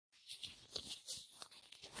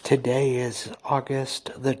Today is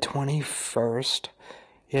August the 21st.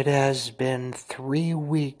 It has been 3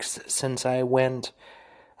 weeks since I went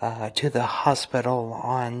to the hospital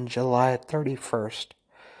on July 31st.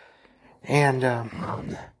 And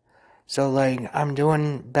I'm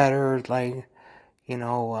doing better. I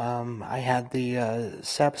had the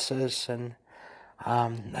sepsis, and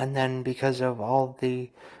then because of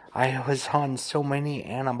I was on so many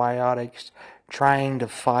antibiotics trying to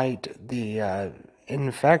fight the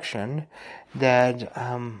infection that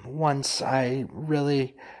once I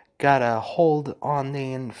really got a hold on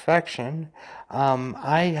the infection,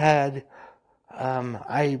 I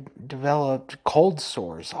developed cold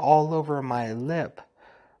sores all over my lip.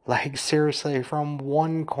 Like, seriously, from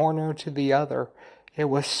one corner to the other. It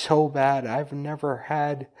was so bad. I've never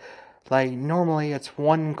had, normally it's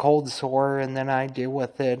one cold sore and then I deal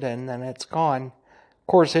with it and then it's gone. Of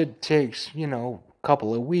course, it takes, a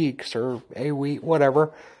couple of weeks or a week,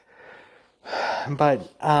 whatever.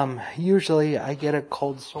 But usually I get a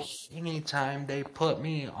cold sore anytime they put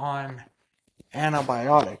me on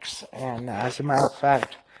antibiotics. And as a matter of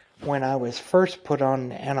fact, when I was first put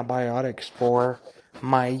on antibiotics for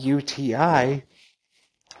my UTI,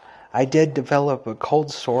 I did develop a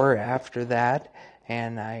cold sore after that,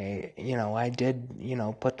 and I did,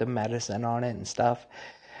 put the medicine on it and stuff,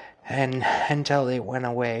 and until it went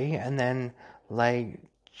away, and then,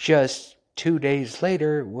 just 2 days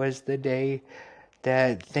later was the day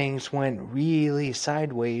that things went really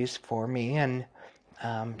sideways for me, and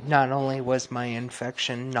not only was my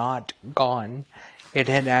infection not gone, it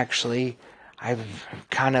had actually, I've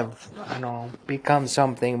kind of, I don't know, become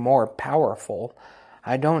something more powerful.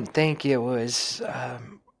 I don't think it was,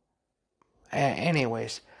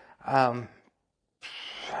 anyways. Um,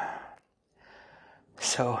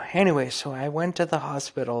 so I went to the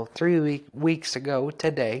hospital 3 weeks ago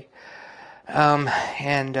today.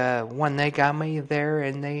 And when they got me there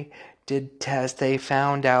and they did tests, they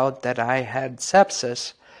found out that I had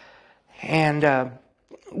sepsis. And,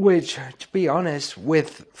 which, to be honest,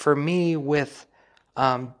 for me, with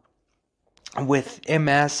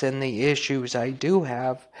MS and the issues I do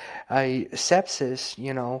have,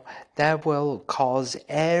 sepsis, that will cause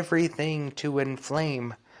everything to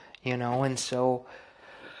inflame, and so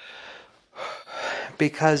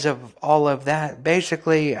because of all of that,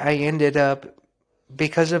 basically I ended up,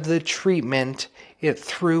 because of the treatment, it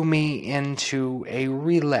threw me into a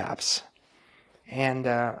relapse. And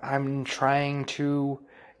I'm trying to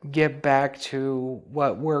get back to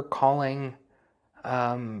what we're calling,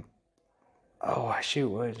 oh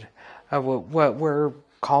shoot, what we're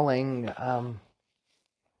calling,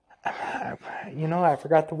 I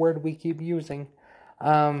forgot the word we keep using.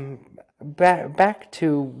 Back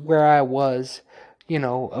to where I was,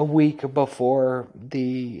 a week before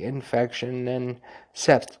the infection and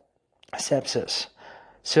sepsis.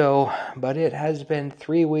 So, but it has been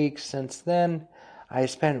 3 weeks since then. I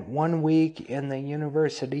spent 1 week in the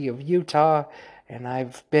University of Utah, and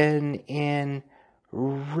I've been in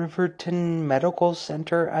Riverton Medical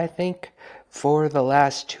Center, I think, for the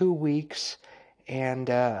last 2 weeks. And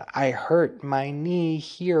I hurt my knee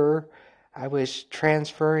here. I was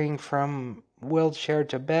transferring from wheelchair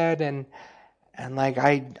to bed, and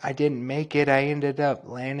I didn't make it. I ended up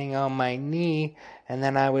landing on my knee, and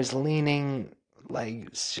then I was leaning, I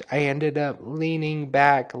ended up leaning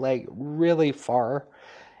back really far,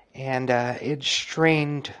 and it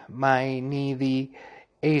strained my knee, the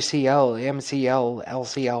ACL, MCL,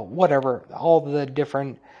 LCL, whatever, all the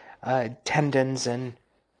different tendons and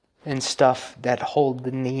stuff that hold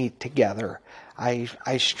the knee together.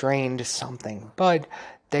 I strained something, but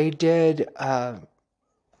they did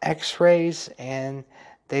X-rays and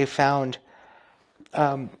they found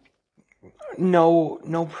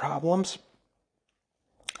no problems.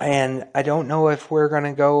 And I don't know if we're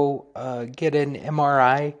gonna go get an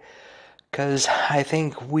MRI, because I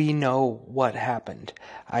think we know what happened.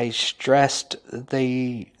 I stressed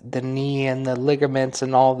the knee and the ligaments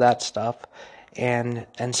and all that stuff, and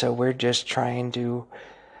so we're just trying to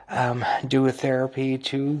do a therapy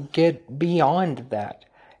to get beyond that.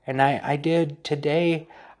 And I did today.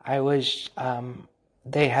 I was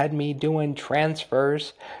they had me doing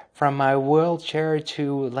transfers from my wheelchair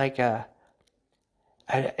to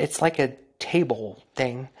it's like a table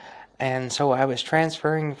thing. And so I was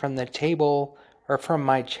transferring from the table, or from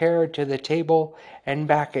my chair to the table and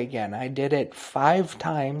back again. I did it 5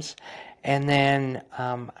 times, and then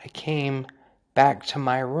I came back to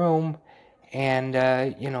my room and,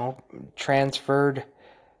 transferred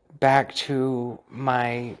back to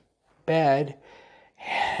my bed,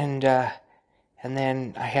 and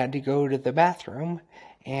then I had to go to the bathroom,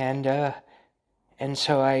 and And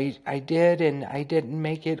so I did, and I didn't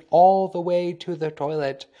make it all the way to the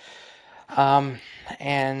toilet.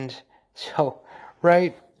 And so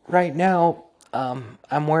right now,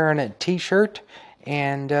 I'm wearing a t-shirt,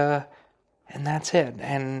 and that's it.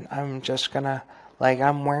 And I'm just gonna,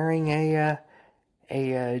 I'm wearing a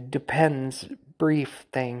Depends brief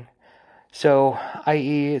thing. So,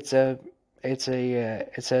 i.e., it's a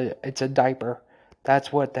diaper.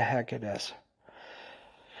 That's what the heck it is.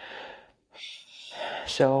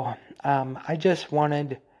 So, I just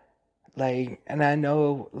wanted, and I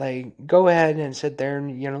know, go ahead and sit there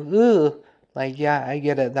and, ugh, yeah, I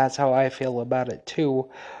get it. That's how I feel about it too.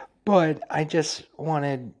 But I just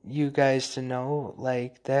wanted you guys to know,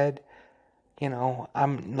 that,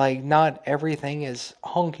 I'm, not everything is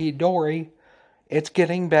hunky dory. It's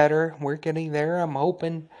getting better. We're getting there. I'm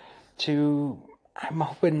hoping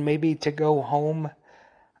maybe to go home,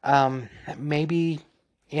 maybe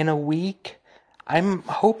in a week. I'm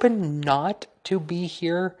hoping not to be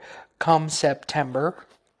here come September,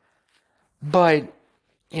 but,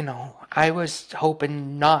 I was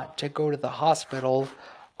hoping not to go to the hospital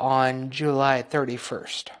on July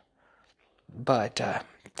 31st. But,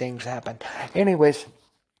 things happen. Anyways,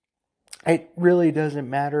 it really doesn't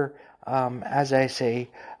matter. As I say,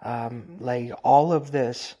 all of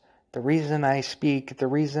this, the reason I speak, the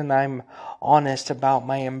reason I'm honest about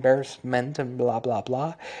my embarrassment and blah, blah,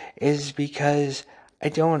 blah, is because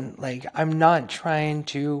I'm not trying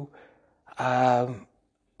to, I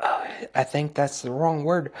think that's the wrong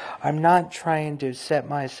word. I'm not trying to set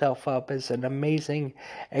myself up as an amazing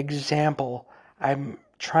example. I'm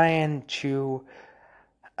trying to,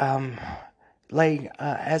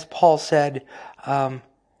 as Paul said,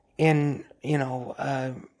 in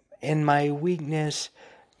in my weakness,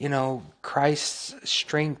 Christ's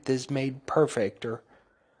strength is made perfect, or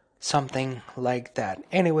something like that.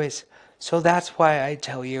 Anyways, so that's why I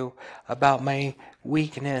tell you about my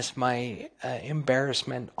weakness, my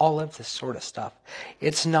embarrassment, all of this sort of stuff.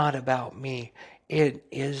 It's not about me. It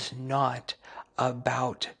is not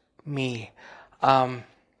about me. One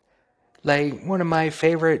of my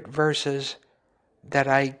favorite verses that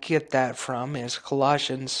I get that from is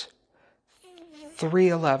Colossians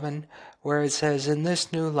 3:11, where it says, "In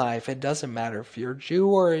this new life, it doesn't matter if you're a Jew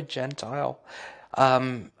or a Gentile,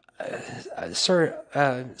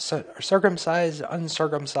 circumcised,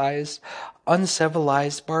 uncircumcised,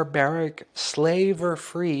 uncivilized, barbaric, slave or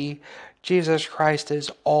free, Jesus Christ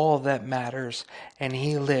is all that matters, and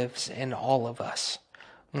He lives in all of us."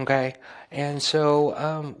 Okay? And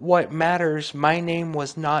so, what matters, my name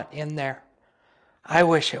was not in there. I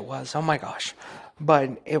wish it was. Oh my gosh.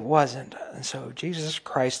 But it wasn't. And so Jesus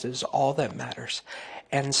Christ is all that matters.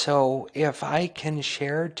 And so if I can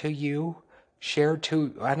I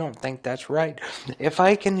don't think that's right. If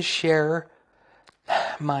I can share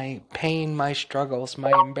my pain, my struggles,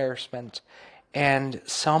 my embarrassment, and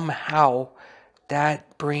somehow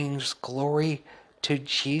that brings glory to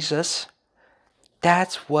Jesus,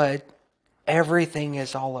 that's what everything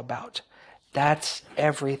is all about. That's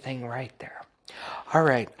everything right there. All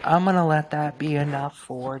right, I'm going to let that be enough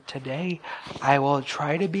for today. I will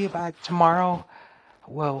try to be back tomorrow.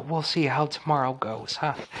 Well, we'll see how tomorrow goes,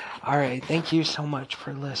 huh? All right, thank you so much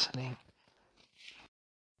for listening.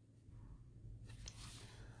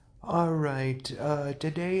 All right,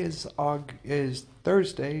 today is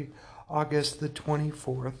Thursday, August the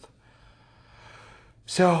 24th.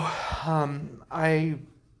 So, I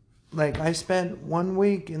spent 1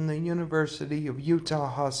 week in the University of Utah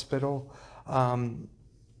Hospital,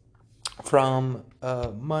 from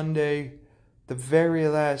Monday, the very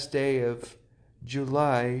last day of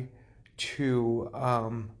July, to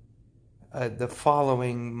the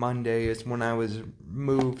following Monday is when I was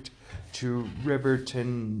moved to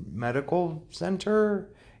Riverton Medical Center.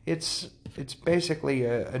 It's basically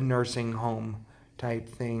a nursing home type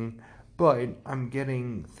thing, but I'm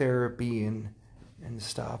getting therapy and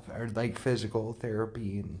stuff, or physical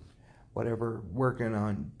therapy and whatever, working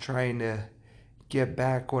on trying to get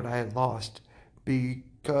back what I had lost,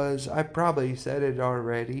 because I probably said it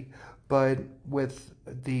already, but with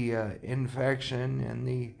the infection and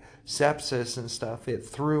the sepsis and stuff, it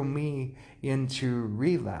threw me into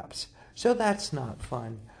relapse. So that's not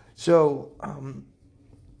fun. So, and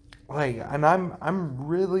I'm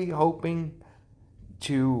really hoping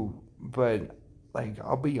to, but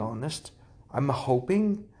I'll be honest, I'm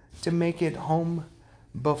hoping to make it home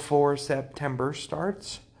before September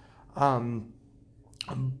starts.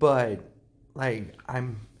 But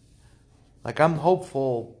I'm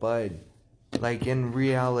hopeful, but in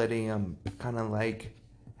reality, I'm kind of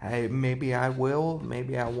hey, maybe I will,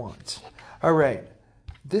 maybe I won't. All right,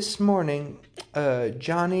 this morning,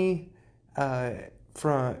 Johnny, uh,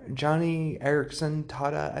 from Johnny Erickson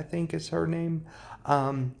Tata, I think is her name,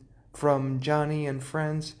 from Johnny and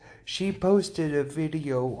Friends. She posted a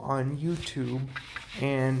video on YouTube,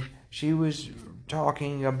 and she was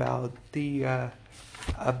talking about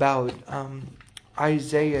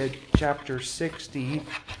Isaiah chapter 60,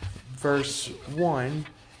 verse 1,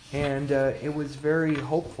 and it was very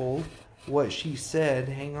hopeful what she said.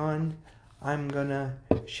 Hang on, I'm gonna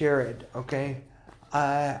share it, okay?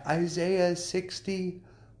 Isaiah 60,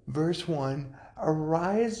 verse 1.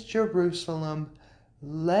 Arise, Jerusalem,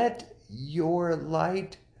 let your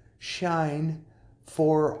light shine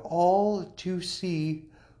for all to see,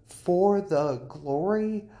 for the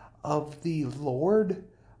glory of the Lord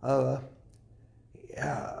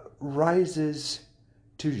rises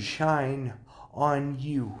to shine on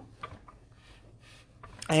you.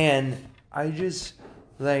 And I just,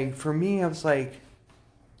 like, for me, I was like,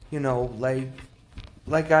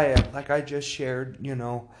 like I just shared,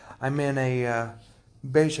 I'm in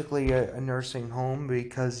basically a nursing home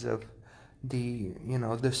because of the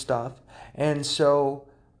stuff. And so,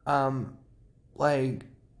 like,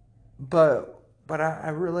 but I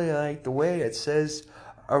really like the way it says,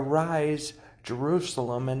 arise,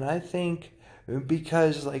 Jerusalem. And I think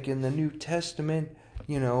because, like, in the New Testament,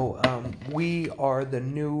 we are the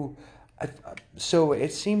new. So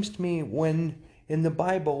it seems to me when in the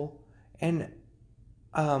Bible, and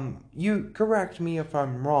you correct me if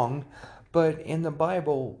I'm wrong, but in the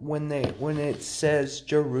Bible, when it says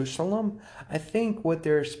Jerusalem, I think what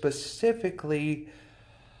they're specifically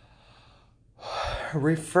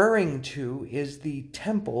referring to is the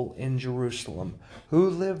temple in Jerusalem. Who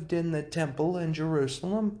lived in the temple in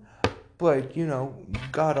Jerusalem? But,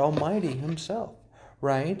 God Almighty Himself,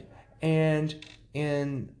 right? And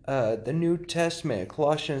in the New Testament,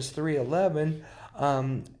 Colossians 3:11,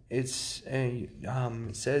 it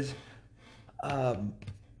says, um,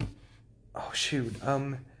 oh shoot,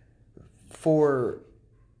 for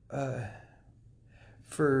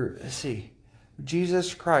let's see,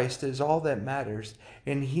 Jesus Christ is all that matters,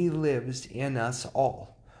 and He lives in us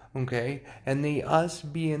all. Okay? And the us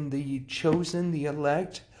being the chosen, the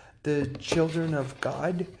elect, the children of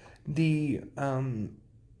God, the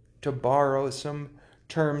to borrow some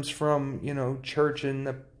terms from, church in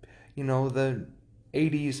the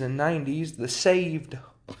 80s and 90s, the saved,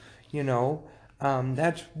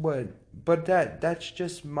 that's what, but that's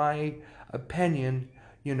just my opinion,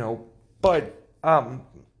 but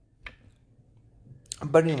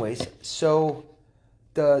anyways, so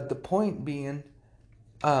the point being,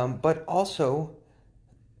 but also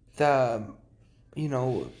the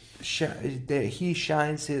that He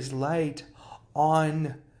shines His light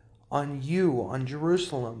on you, on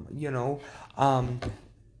Jerusalem.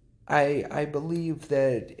 I believe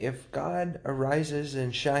that if God arises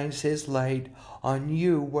and shines His light on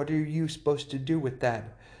you, what are you supposed to do with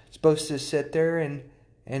that? Supposed to sit there and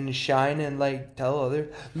shine and, like, tell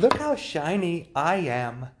others, look how shiny I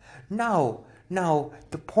am? No, no.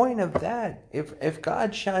 The point of that, if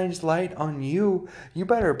God shines light on you, you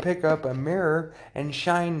better pick up a mirror and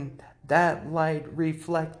shine that light,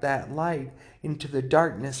 reflect that light into the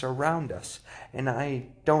darkness around us. And I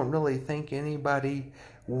don't really think anybody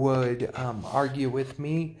would argue with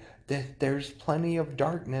me that there's plenty of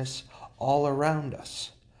darkness all around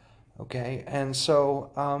us. Okay, and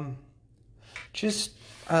so just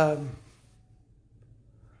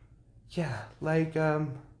yeah, like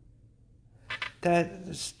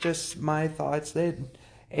that's just my thoughts. It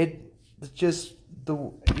just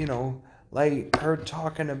like her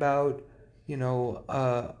talking about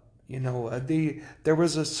there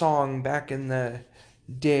was a song back in the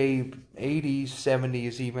day, 80s,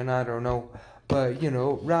 70s, even, I don't know, but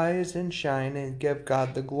rise and shine and give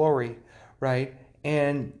God the glory, right?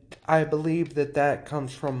 And I believe that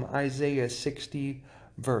comes from Isaiah 60,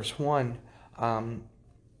 verse 1.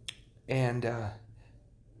 And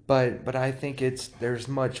but I think there's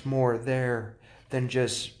much more there than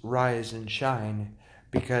just rise and shine,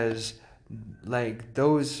 because, like,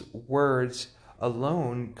 those words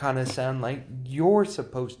alone kind of sound like you're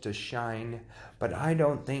supposed to shine, but I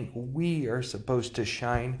don't think we are supposed to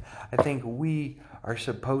shine. I think we are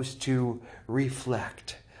supposed to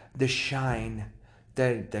reflect the shine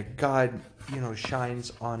that God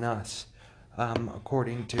shines on us,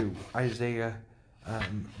 according to Isaiah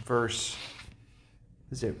verse,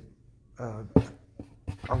 is it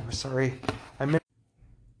sorry,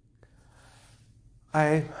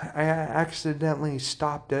 I accidentally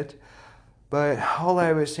stopped it, but all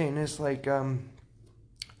I was saying is like arise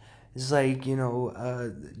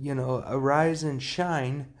and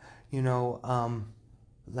shine, you know,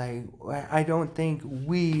 like, I don't think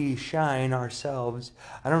we shine ourselves.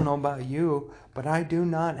 I don't know about you, but I do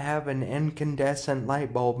not have an incandescent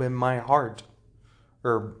light bulb in my heart.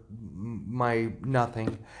 Or my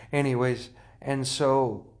nothing. Anyways, and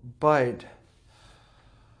so, but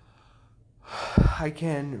I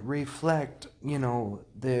can reflect,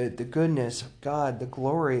 the goodness of God, the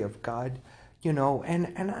glory of God,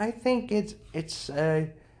 and I think it's a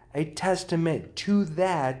testament to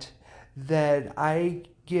that I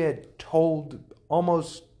get told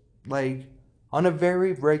almost like on a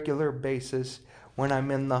very regular basis when I'm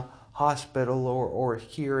in the hospital or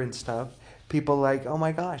here and stuff. People like, oh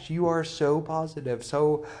my gosh, you are so positive.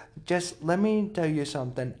 So just let me tell you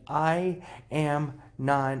something. I am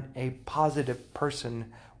not a positive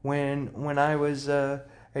person. When I was a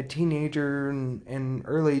teenager in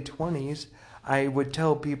early 20s, I would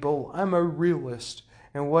tell people I'm a realist.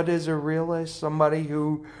 And what is a realist? Somebody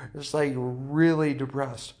who is like really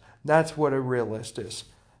depressed. That's what a realist is.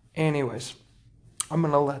 Anyways, I'm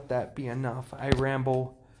gonna let that be enough. I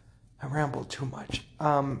ramble too much.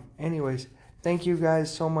 Anyways, thank you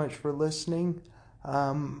guys so much for listening.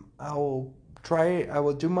 I will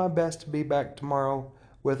do my best to be back tomorrow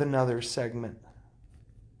with another segment.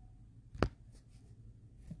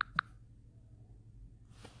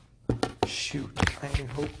 Shoot, I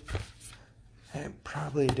hope it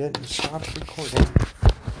probably didn't stop recording.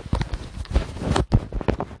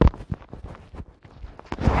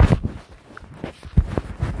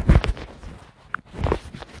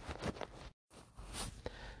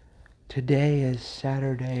 Today is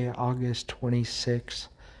Saturday, August 26th.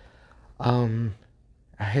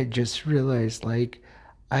 I just realized,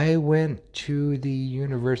 I went to the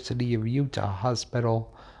University of Utah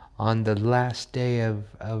Hospital on the last day of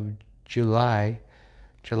July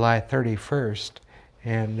 31st,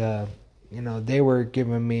 and, they were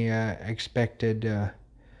giving me a expected,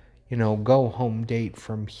 go home date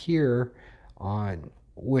from here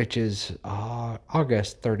which is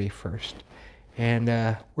August 31st.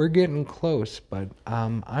 And we're getting close, but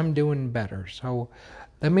I'm doing better. So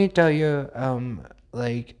let me tell you,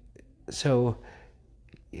 so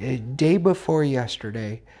day before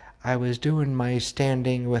yesterday, I was doing my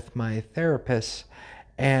standing with my therapist,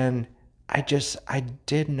 and I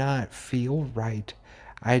did not feel right.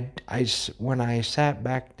 When I sat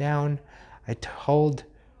back down, I told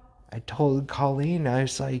Colleen, I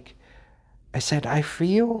said, I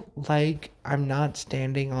feel like I'm not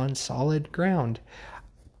standing on solid ground.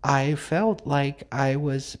 I felt like I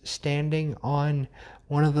was standing on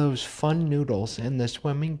one of those fun noodles in the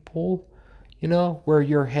swimming pool, where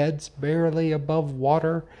your head's barely above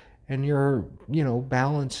water and you're,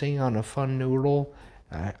 balancing on a fun noodle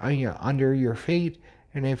under your feet.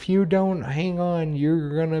 And if you don't hang on, you're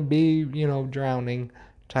going to be, drowning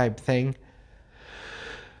type thing.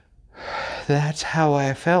 That's how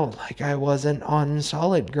I felt, like I wasn't on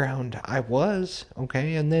solid ground. I was,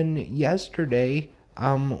 okay? And then yesterday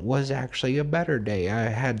was actually a better day. I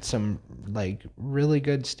had some really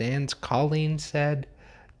good stands. Colleen said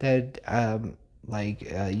that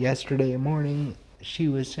yesterday morning she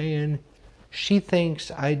was saying she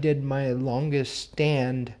thinks I did my longest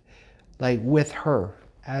stand with her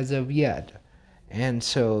as of yet. And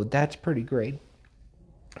so that's pretty great.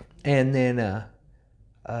 And then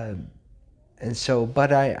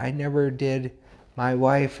but I never did. My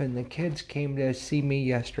wife and the kids came to see me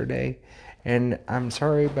yesterday, and I'm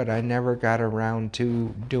sorry, but I never got around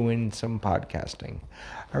to doing some podcasting.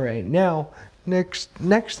 All right, now next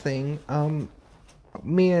thing,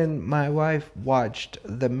 me and my wife watched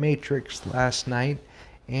The Matrix last night,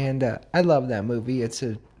 and I love that movie. It's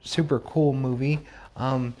a super cool movie,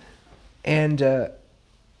 and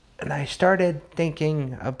I started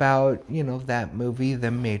thinking about, that movie,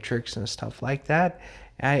 The Matrix and stuff like that.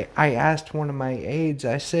 I asked one of my aides,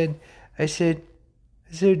 I said,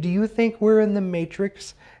 do you think we're in the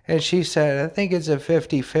Matrix? And she said, I think it's a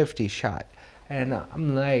 50-50 shot. And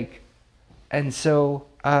I'm like, and so,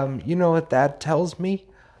 you know what that tells me?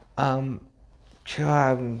 Let's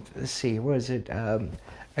see, what is it?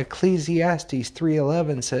 Ecclesiastes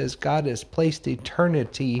 3:11 says, God has placed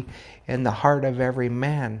eternity in the heart of every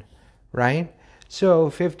man, right? So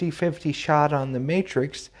 50-50 shot on the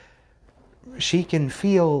Matrix, she can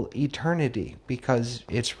feel eternity because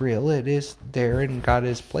it's real, it is there, and God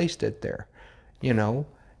has placed it there,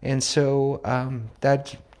 And so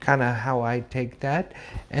that's kind of how I take that.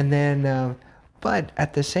 And then, but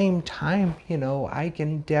at the same time, I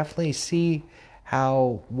can definitely see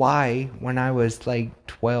why when I was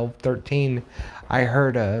 12, 13, I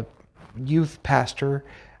heard a youth pastor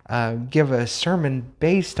give a sermon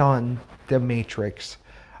based on the Matrix,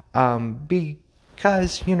 because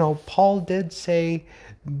because, Paul did say,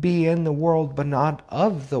 be in the world, but not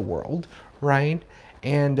of the world, right?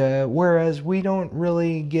 And whereas we don't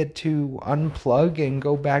really get to unplug and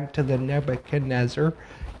go back to the Nebuchadnezzar,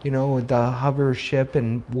 the hover ship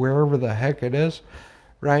and wherever the heck it is,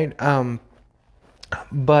 right?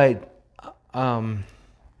 But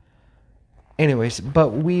anyways, but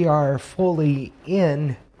we are fully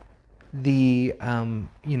in the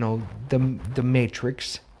the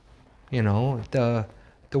matrix, the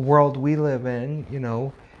world we live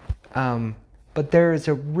in, but there is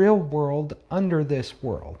a real world under this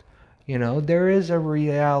world. There is a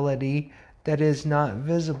reality that is not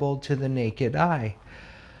visible to the naked eye.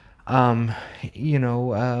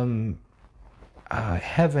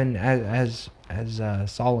 Heaven, as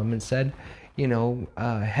Solomon said,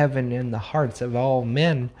 heaven in the hearts of all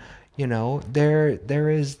men. There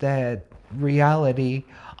is that reality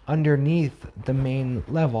underneath the main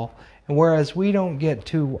level. And whereas we don't get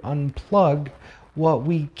to unplug, what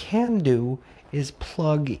we can do is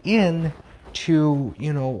plug in to,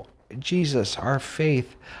 Jesus, our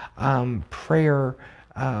faith, prayer,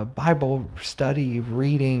 Bible study,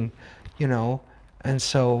 reading, and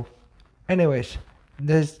so anyways,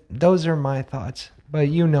 those are my thoughts. But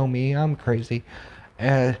you know me, I'm crazy.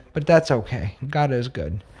 But that's okay. God is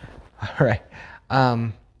good. All right.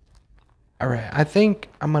 All right. I think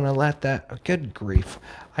I'm going to let that... Good grief.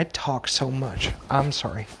 I talk so much. I'm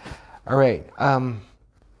sorry. All right.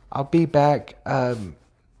 I'll be back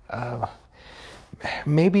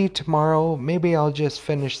maybe tomorrow. Maybe I'll just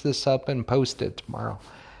finish this up and post it tomorrow.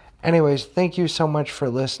 Anyways, thank you so much for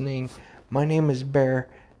listening. My name is Bear.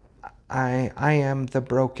 I am the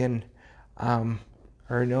broken...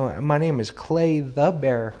 my name is Clay the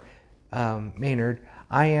Bear Maynard.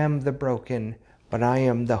 I am the broken, but I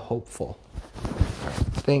am the hopeful.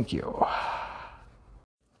 Thank you.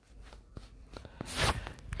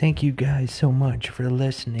 Thank you guys so much for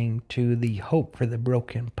listening to the Hope for the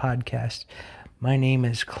Broken podcast. My name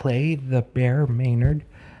is Clay the Bear Maynard.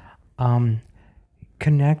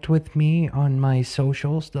 Connect with me on my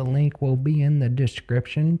socials. The link will be in the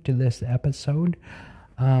description to this episode.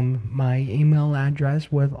 My email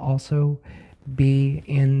address will also be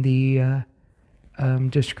in the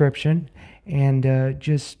description. And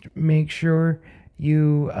just make sure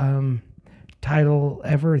you title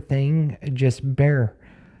everything just Bear.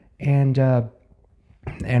 And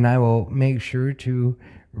I will make sure to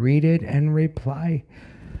read it and reply.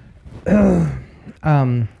 Again,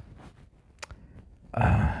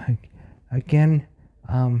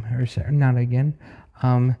 or not again.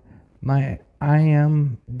 I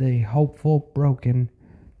am the hopeful broken.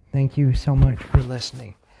 Thank you so much for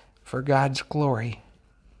listening. For God's glory.